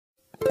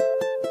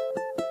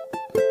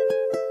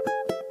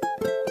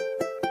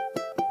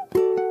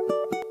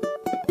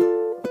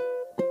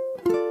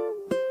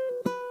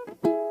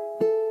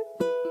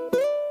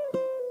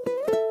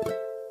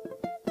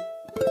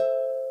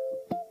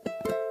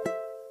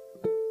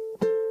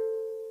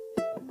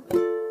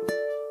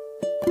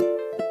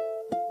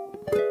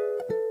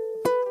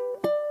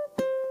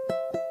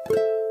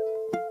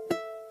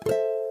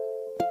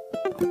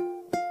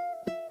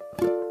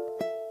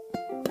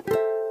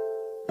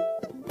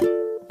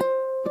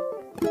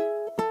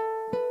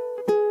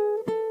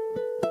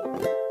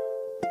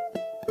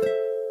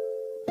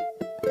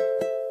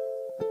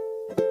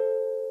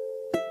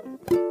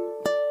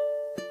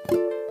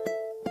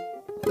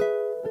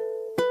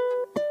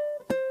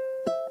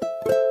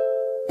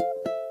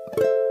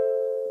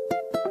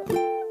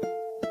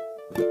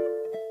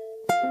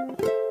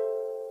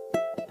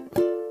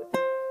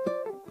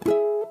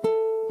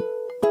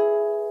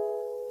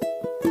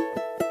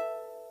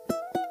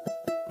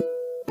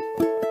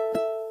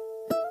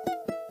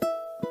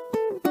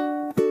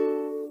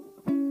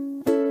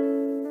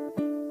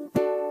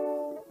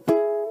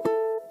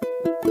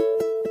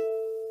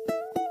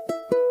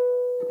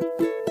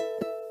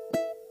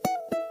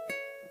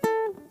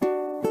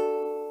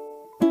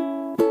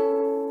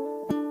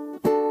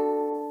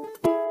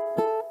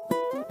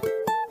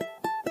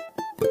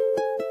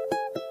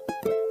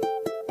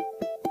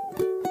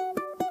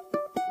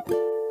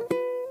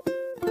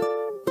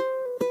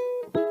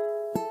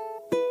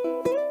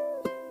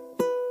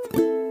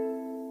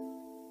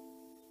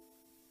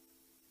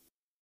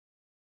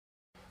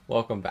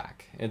Welcome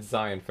back. It's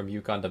Zion from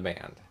Uke On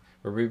Demand.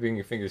 We're reviewing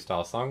your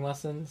fingerstyle song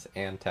lessons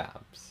and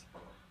tabs.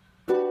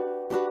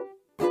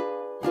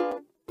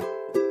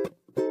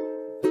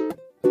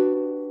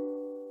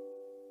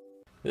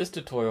 This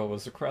tutorial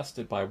was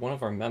requested by one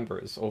of our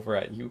members over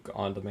at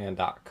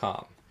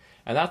ukeondemand.com,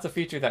 and that's a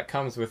feature that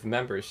comes with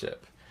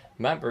membership.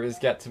 Members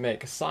get to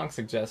make song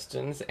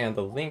suggestions, and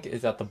the link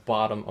is at the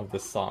bottom of the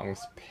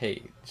song's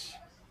page.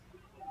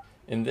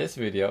 In this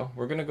video,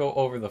 we're going to go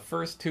over the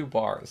first 2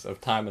 bars of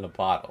Time in a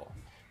Bottle,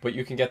 but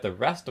you can get the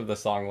rest of the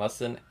song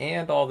lesson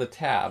and all the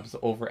tabs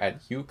over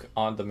at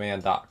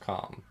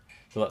ukeondemand.com.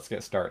 So let's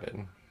get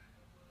started.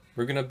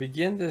 We're going to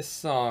begin this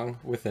song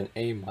with an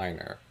A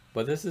minor,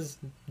 but this is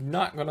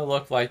not going to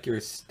look like your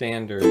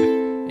standard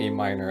A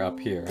minor up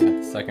here at the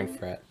 2nd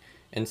fret.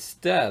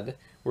 Instead,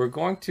 we're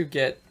going to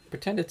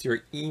pretend it's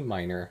your E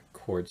minor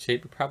chord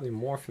shape. You're probably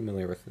more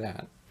familiar with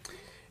that.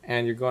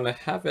 And you're going to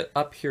have it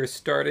up here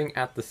starting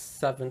at the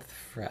 7th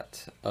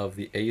fret of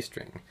the A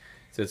string.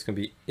 So it's going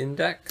to be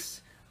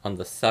index on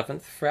the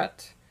 7th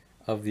fret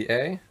of the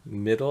A,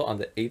 middle on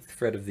the 8th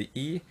fret of the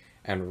E,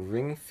 and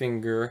ring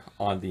finger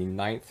on the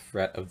 9th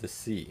fret of the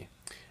C.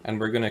 And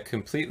we're going to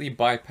completely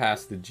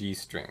bypass the G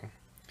string.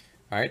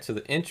 Alright, so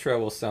the intro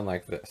will sound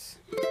like this.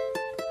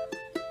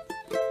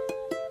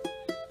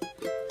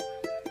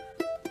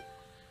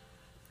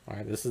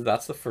 Alright,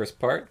 that's the first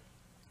part.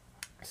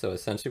 So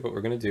essentially what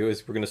we're going to do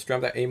is we're going to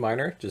strum that A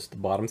minor, just the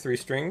bottom 3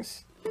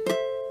 strings.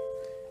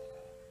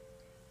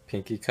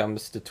 Pinky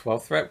comes to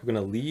 12th fret. We're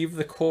going to leave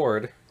the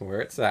chord where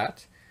it's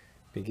at.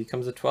 Pinky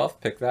comes to 12th,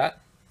 pick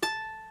that.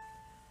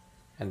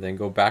 And then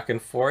go back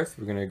and forth.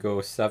 We're going to go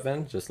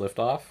 7, just lift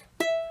off.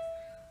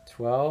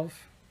 12,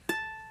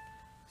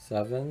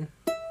 7,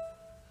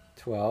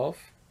 12.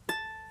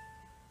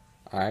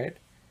 Alright,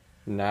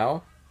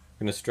 now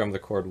we're going to strum the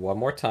chord one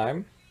more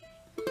time.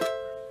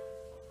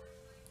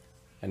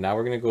 And now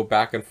we're going to go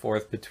back and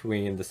forth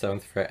between the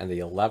 7th fret and the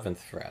 11th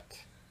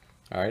fret.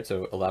 Alright,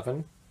 so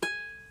 11,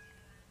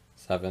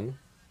 7,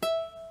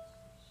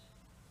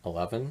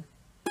 11,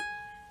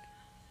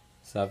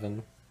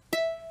 7,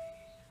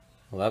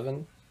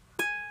 11.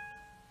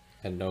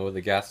 And no,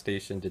 the gas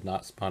station did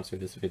not sponsor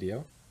this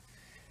video.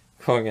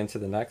 Going into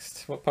the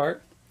next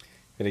part,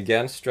 and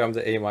again strum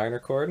the A minor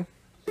chord.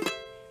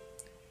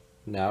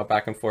 Now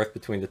back and forth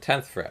between the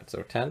 10th fret, so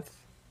 10th,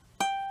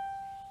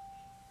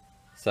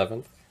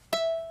 7th,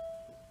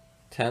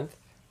 10th,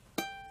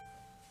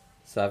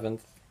 7th,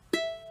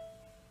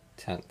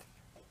 10th.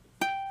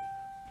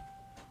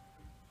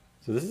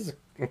 So this is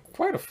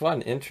quite a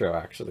fun intro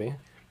actually.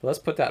 But let's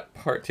put that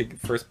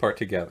first part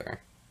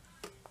together.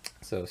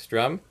 So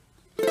strum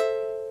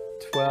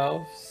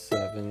 12,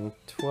 7,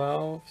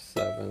 12,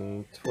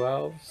 7,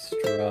 12,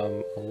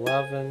 strum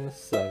 11,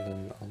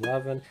 7,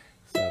 11,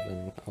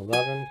 7,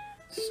 11,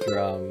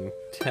 strum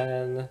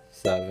 10,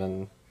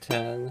 7,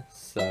 10,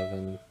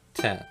 7,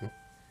 10.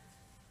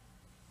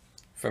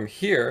 From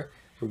here,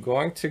 we're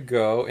going to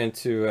go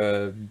into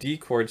a D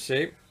chord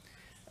shape,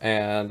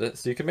 and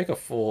so you can make a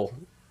full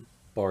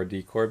bar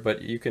D chord,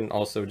 but you can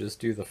also just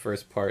do the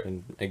first part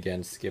and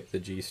again skip the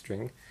G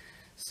string.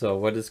 So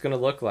what it's going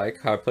to look like,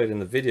 how I played in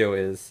the video,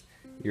 is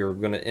you're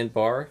going to end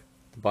bar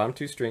the bottom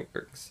two strings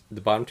on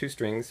the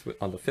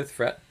 5th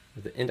fret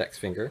with the index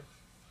finger.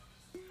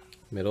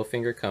 Middle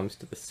finger comes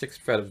to the 6th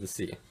fret of the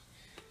C,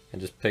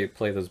 and just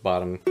play those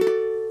bottom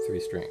 3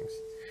 strings.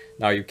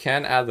 Now you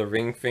can add the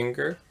ring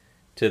finger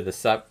to the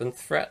 7th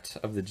fret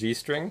of the G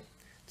string.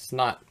 It's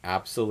not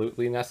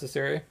absolutely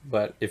necessary,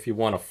 but if you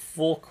want a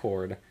full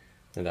chord,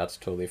 then that's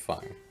totally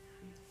fine.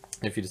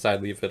 If you decide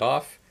to leave it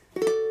off,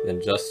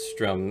 then just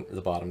strum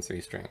the bottom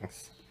 3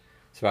 strings.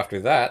 So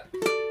after that,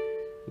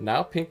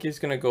 now Pinky's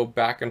going to go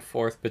back and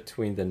forth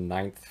between the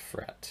 9th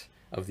fret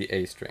of the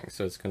A string.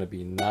 So it's going to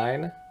be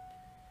 9,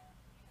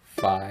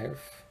 5,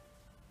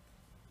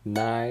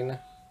 9,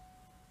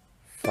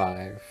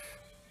 5,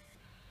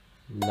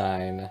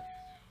 9.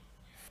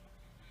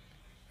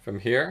 From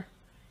here,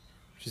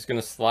 we're just going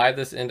to slide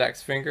this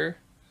index finger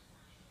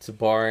to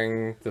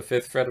barring the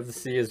 5th fret of the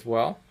C as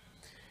well.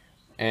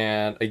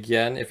 And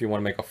again, if you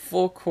want to make a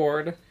full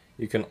chord,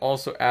 you can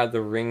also add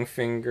the ring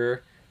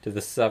finger to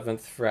the 7th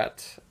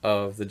fret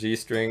of the G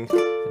string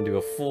and do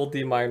a full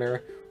D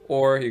minor,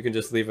 or you can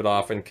just leave it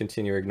off and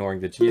continue ignoring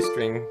the G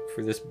string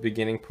for this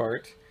beginning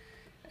part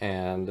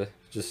and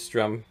just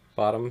strum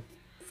bottom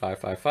 5,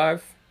 5,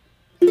 5.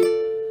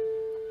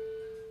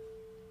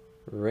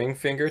 Ring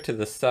finger to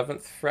the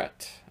 7th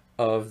fret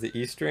of the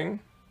E string.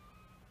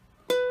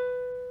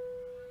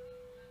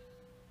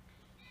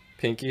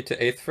 Pinky to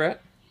 8th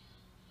fret.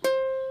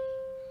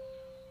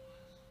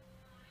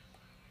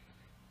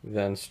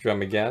 Then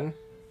strum again,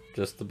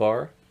 just the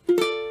bar.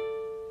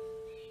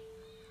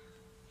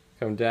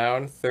 Come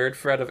down, 3rd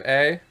fret of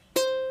A.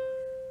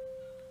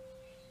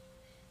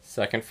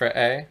 2nd fret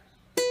A.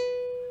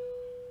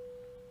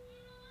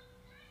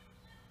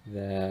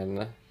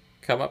 Then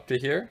come up to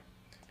here.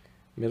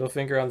 Middle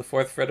finger on the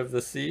 4th fret of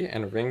the C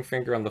and ring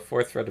finger on the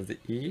 4th fret of the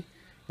E.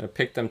 I'm going to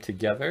pick them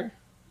together.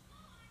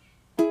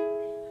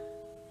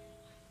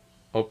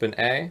 open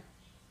A,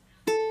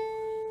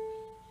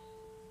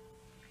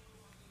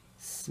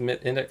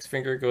 index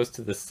finger goes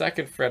to the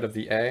 2nd fret of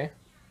the A.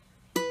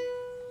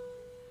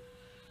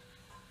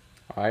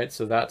 Alright,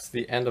 so that's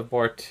the end of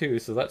bar 2.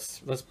 So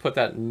let's put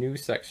that new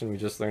section we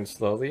just learned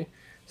slowly,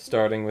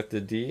 starting with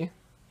the D.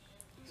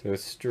 So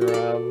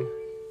strum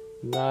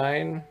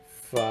 9,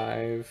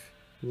 5,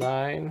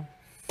 9,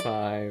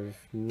 5,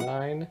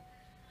 9.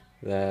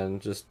 Then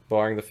just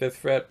barring the 5th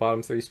fret,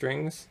 bottom 3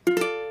 strings.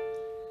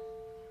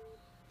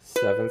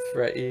 7th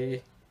fret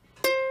E,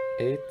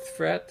 8th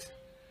fret.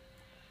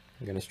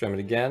 I'm going to strum it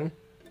again.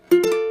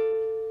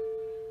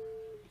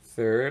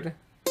 3rd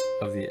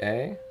of the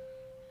A,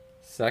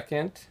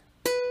 2nd,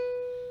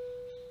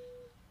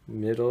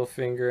 middle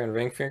finger and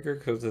ring finger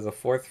goes to the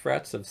 4th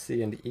frets of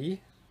C and E.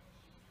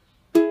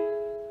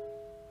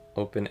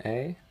 Open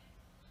A.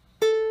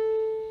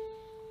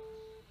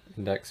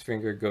 Index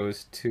finger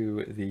goes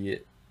to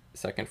the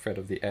 2nd fret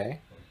of the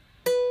A.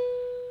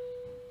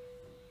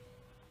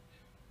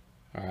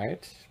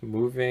 Alright,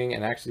 moving,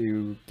 and actually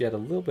you get a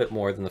little bit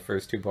more than the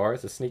first 2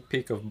 bars, a sneak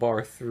peek of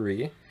bar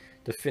 3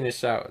 to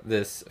finish out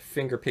this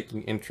finger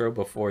picking intro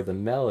before the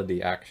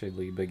melody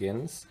actually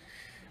begins.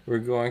 We're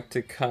going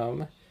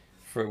to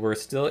we're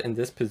still in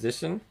this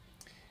position,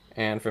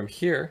 and from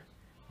here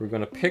we're going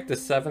to pick the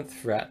 7th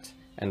fret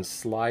and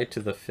slide to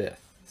the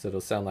 5th, so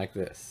it'll sound like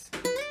this.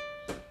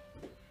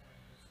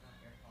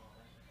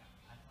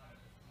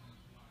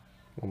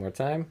 One more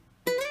time.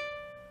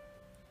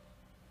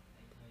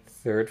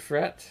 3rd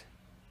fret,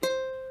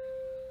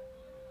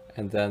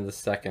 and then the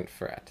 2nd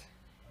fret.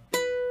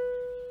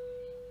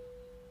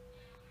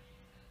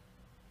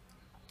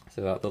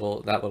 So that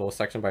little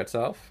section by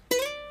itself.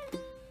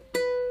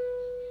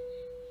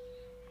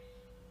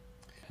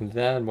 And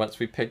then once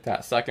we pick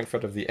that 2nd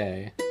fret of the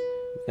A,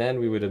 then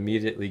we would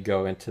immediately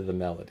go into the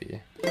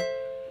melody.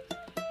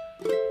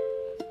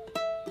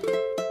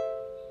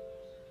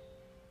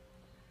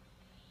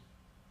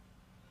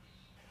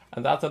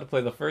 And that's how to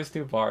play the first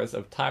 2 bars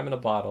of Time in a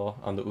Bottle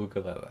on the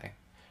ukulele.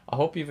 I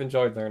hope you've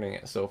enjoyed learning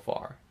it so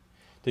far.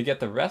 To get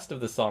the rest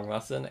of the song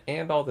lesson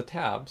and all the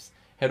tabs,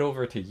 head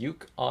over to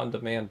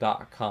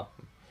ukeondemand.com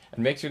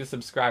and make sure to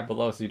subscribe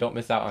below so you don't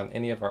miss out on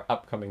any of our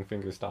upcoming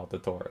fingerstyle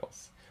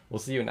tutorials. We'll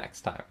see you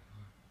next time.